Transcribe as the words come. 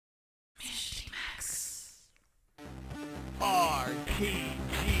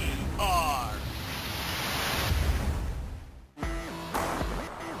TGR.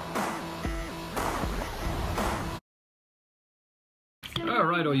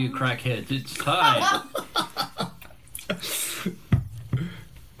 Alright, all you crackheads, it's time.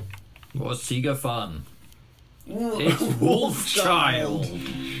 More Sega fun. It's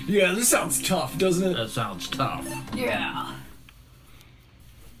Wolfchild. Yeah, this sounds tough, doesn't it? That sounds tough. Yeah.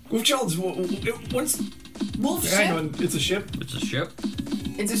 Wolfchild's once. Wolf Hang ship? on, it's a ship. It's a ship.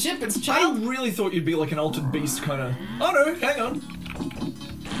 It's a ship, it's a I child. really thought you'd be like an altered beast kind of. Oh no, hang on.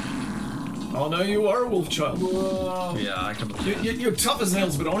 Oh no, you are a Wolfchild. Whoa. Yeah, I can believe it. You're tough as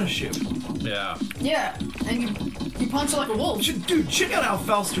nails, but on a ship. Yeah. Yeah, and you punch like a wolf. Dude, check out how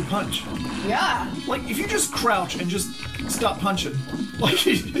fast you punch. Yeah. Like, if you just crouch and just start punching, like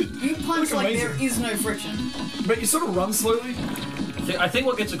You punch like amazing. there is no friction. But you sort of run slowly. I think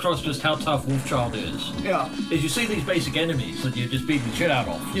what gets across just how tough Wolfchild is Yeah. you see these basic enemies that you're just beating the shit out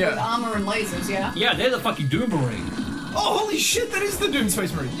of. With Yeah. armor and lasers, yeah? Yeah, they're the fucking Doom Marine. Oh, holy shit, that is the Doom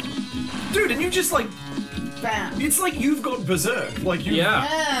Space Marine. Dude, and you just like, Bam. it's like you've got berserk. Like you. Yeah.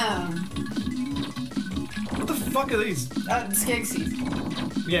 Yeah. What the fuck are these? Skegsies.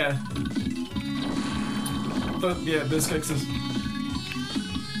 Yeah. Yeah, there's Kexes.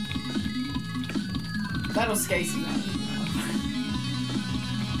 That was Skegsi.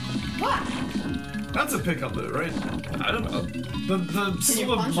 What? That's a pickup though, right? I don't know. The you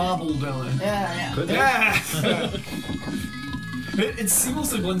silver punch it? marble down there. Yeah, yeah. Could be. Yeah! It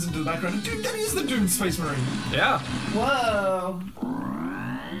seamlessly blends into the background. Dude, that is the Doom Space Marine. Yeah. Whoa.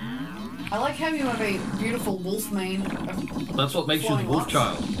 I like how you have a beautiful wolf mane. That's what makes you the Flying locks.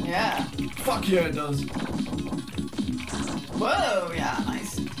 Wolfchild. Yeah. Fuck yeah, it does. Whoa, yeah,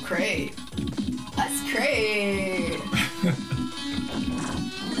 nice. Great. That's great.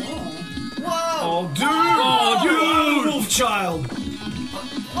 Whoa. Oh, dude! Oh, dude! Wolfchild!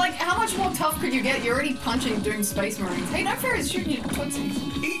 Like, how much more tough could you get? You're already punching Doom Space Marines. Hey, no fair is shooting you tootsies.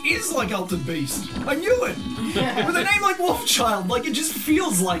 He is like Altered Beast. I knew it! Yeah. With a name like Wolfchild, like, it just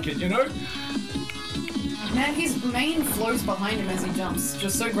feels like it, you know? Man, his mane flows behind him as he jumps,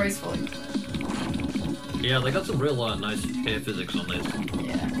 just so gracefully. Yeah, they got some real nice hair physics on this.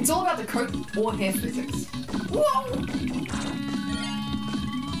 Yeah. It's all about the coat or hair physics. Whoa!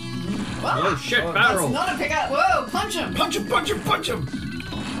 Wow. Oh shit, Oh, barrel! That's not a pickup. Whoa, punch him! Punch him, punch him, punch him!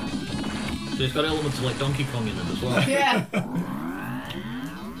 So it's got elements of like Donkey Kong in it as well. Yeah.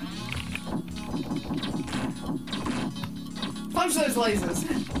 Punch those lasers.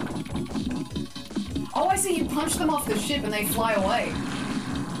 Oh, I see. You punch them off the ship and they fly away.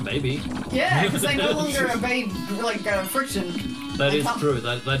 Maybe. Yeah, because they no longer obey like friction. That They is come- true.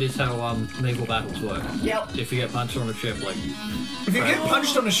 That is how naval battles work. Yep. If you get punched on a ship, like If you get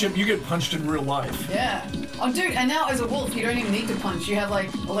punched on a ship, you get punched in real life. Yeah. Oh, dude, and now as a wolf, you don't even need to punch. You have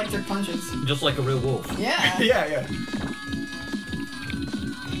like electric punches. just like a real wolf. Yeah. Yeah, yeah.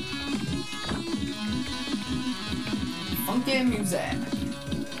 Funky music.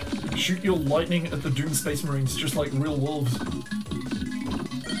 Shoot your lightning at the Doom Space Marines just like real wolves.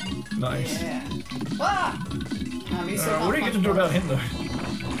 Nice. Yeah. Ah! You still can't What are you punch going to do about bugs. him, though?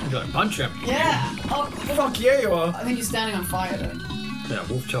 You gotta punch him. Yeah. Oh, Fuck yeah, you are. I think you're standing on fire though. Yeah,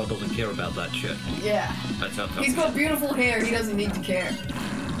 Wolfchild doesn't care about that shit. Yeah. That's how tough. He's got beautiful hair. He doesn't need to care.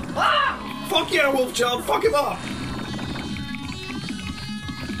 Ah! Fuck yeah, Wolfchild. Fuck him up.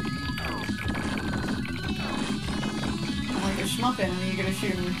 I'm like a schmuck enemy. You're gonna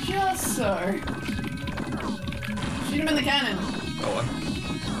shoot him just so. Shoot him in the cannon.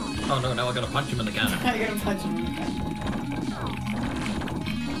 Oh no, now I gotta punch him in the cannon. You're gonna punch him in the cannon.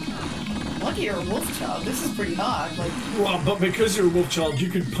 Lucky you're a wolf child. This is pretty hard. Like. Well, but because you're a Wolfchild, you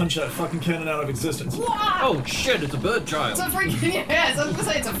could punch that fucking cannon out of existence. Wah! Oh shit, it's a bird child. It's a freaking yeah. I was gonna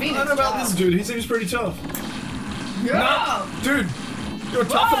say it's a phoenix. I don't know about child. this dude. He seems pretty tough. Yeah. Nah, dude, you're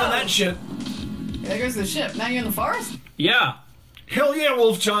tougher than Whoa. that shit. Yeah, there goes the ship. Now you're in the forest. Yeah, Hell yeah,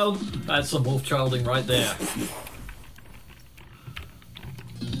 Wolfchild. that's some Wolfchilding right there.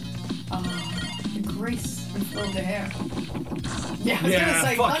 The grace and flow of the hair. Yeah, I was Yeah, gonna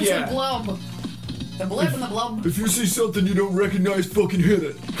say fuck punch yeah. the blub. The blip and the blub. If you see something you don't recognize, fucking hit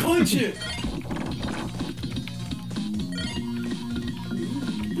it. Punch it.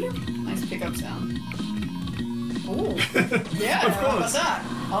 Nice pickup sound. Ooh. Yeah, Of how about course. that?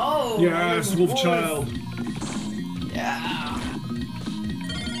 Oh. Yes, wolf. Wolfchild. Yeah.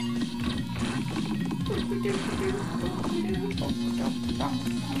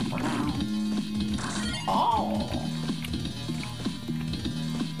 Oh.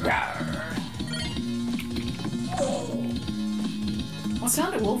 Rawr. What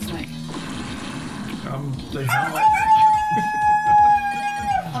sound do wolves make? They have like...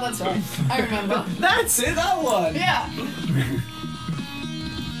 Oh, that's right. I remember. That's it, that one! Yeah.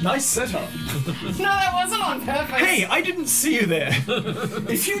 Nice setup. No, that wasn't on purpose. Hey, I didn't see you there.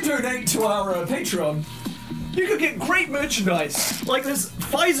 If you donate to our Patreon, you could get great merchandise, like this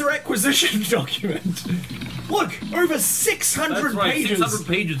Pfizer acquisition document. Look, over 600 That's right, pages. 600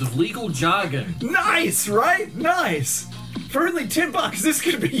 pages of legal jargon. Nice, right? Nice. For only $10, this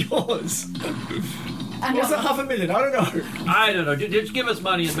could be yours. And Was it $500,000? I don't know. I don't know. Just give us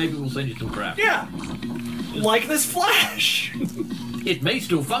money and maybe we'll send you some crap. Yeah. Like this flash. It may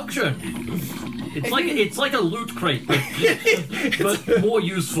still function. It's like a loot crate, but more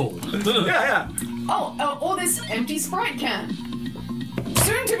useful. Yeah. Oh, or this empty Sprite can.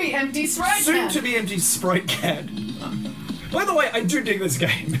 Soon to be empty Sprite Soon can. to be empty Sprite can. By the way, I do dig this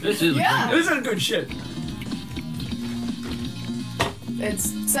game. This is Yeah. This is good shit. It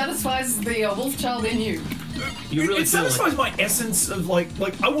satisfies the Wolfchild in you. You really It feel satisfies my essence of like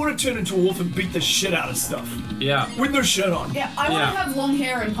I want to turn into a wolf and beat the shit out of stuff yeah. with no shirt on. Yeah, I want to Yeah. have long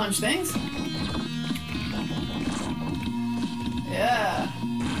hair and punch things. Yeah.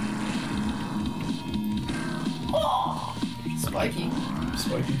 Oh, Spiky.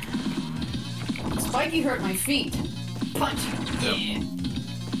 Spiky. Spiky hurt my feet. Punch. Yep. Yeah.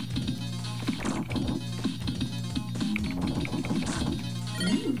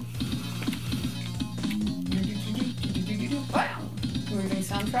 Wow. Moving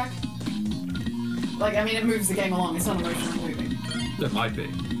soundtrack. Like, I mean, it moves the game along. It's not emotionally moving. There might be.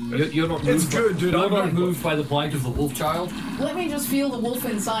 You're not It's moved good, dude. You're I'm not like- moved by the plight of the Wolfchild. Let me just feel the wolf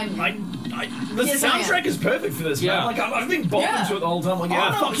inside me. The Yes, I am. soundtrack is perfect for this, man. Yeah. Like I've been bopping Yeah. to it the whole time. Like, Oh, yeah,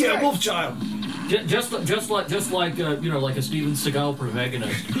 no, fuck it's yeah, great. Wolfchild. Just like you know, like a Steven Seagal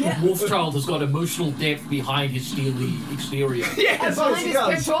protagonist. Yeah. Wolfchild has got emotional depth behind his steely exterior. Yes, And behind he his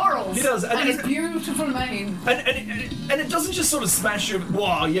does. pectorals. He does. And his And- beautiful mane. And it doesn't just sort of smash you.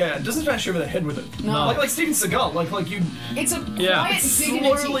 Wow, yeah, it doesn't smash you over the head with it. No. Like Steven Seagal. Like you It's a Yeah. quiet it's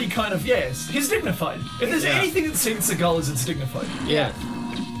dignity. slowly kind of yes. He's dignified. If there's Yeah. anything that Steven Seagal is, it's dignified. Yeah.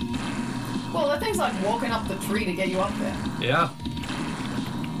 Well, that thing's like walking up the tree to get you up there. Yeah.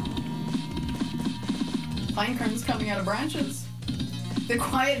 Pine cones coming out of branches. The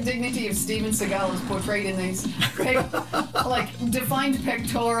quiet dignity of Steven Seagal is portrayed in these like defined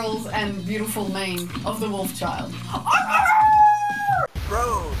pectorals and beautiful mane of the Wolfchild.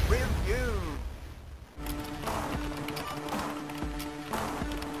 Bro, review.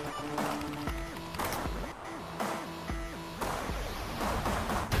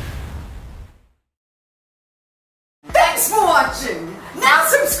 Thanks for watching! Now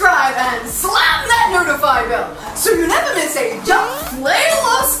subscribe and slam that notify bell so you never miss a jump, flail,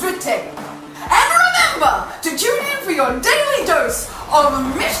 or spit take. And remember to tune in for your daily dose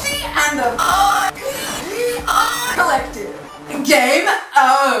of Misty and the Collective. Game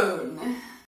on!